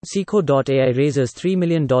Seekho.ai raises $3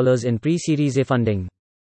 million in pre-Series A funding.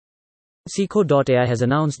 Seekho.ai has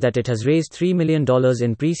announced that it has raised $3 million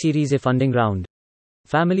in pre-Series A funding round.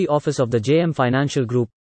 Family office of the JM Financial Group,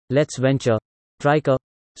 Let's Venture, Triker,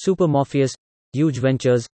 Super Morpheus, Huge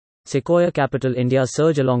Ventures, Sequoia Capital India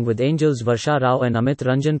Surge along with angels Varsha Rao and Amit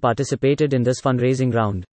Ranjan participated in this fundraising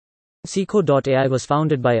round. Seekho.ai was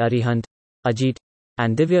founded by Arihant, Ajit,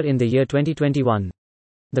 and Divya in the year 2021.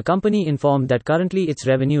 The company informed that currently its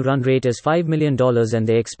revenue run rate is $5 million and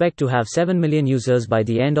they expect to have 7 million users by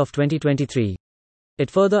the end of 2023. It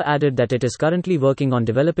further added that it is currently working on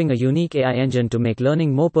developing a unique AI engine to make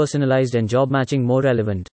learning more personalized and job matching more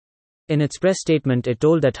relevant. In its press statement, it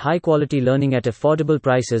told that high-quality learning at affordable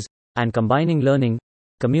prices, and combining learning,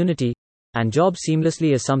 community, and jobs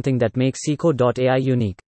seamlessly is something that makes Seekho.ai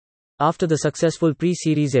unique. After the successful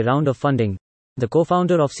pre-Series A round of funding, the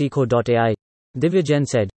co-founder of Seekho.ai, Divya Jain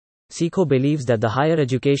said, Seekho believes that the higher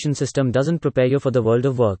education system doesn't prepare you for the world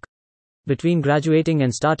of work. Between graduating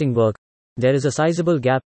and starting work, there is a sizable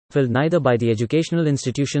gap, filled neither by the educational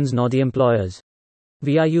institutions nor the employers.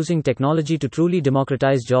 We are using technology to truly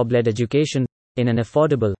democratize job-led education, in an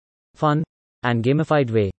affordable, fun, and gamified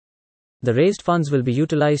way. The raised funds will be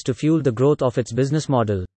utilized to fuel the growth of its business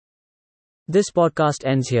model. This podcast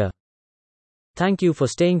ends here. Thank you for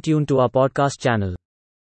staying tuned to our podcast channel.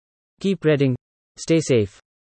 Keep reading, stay safe.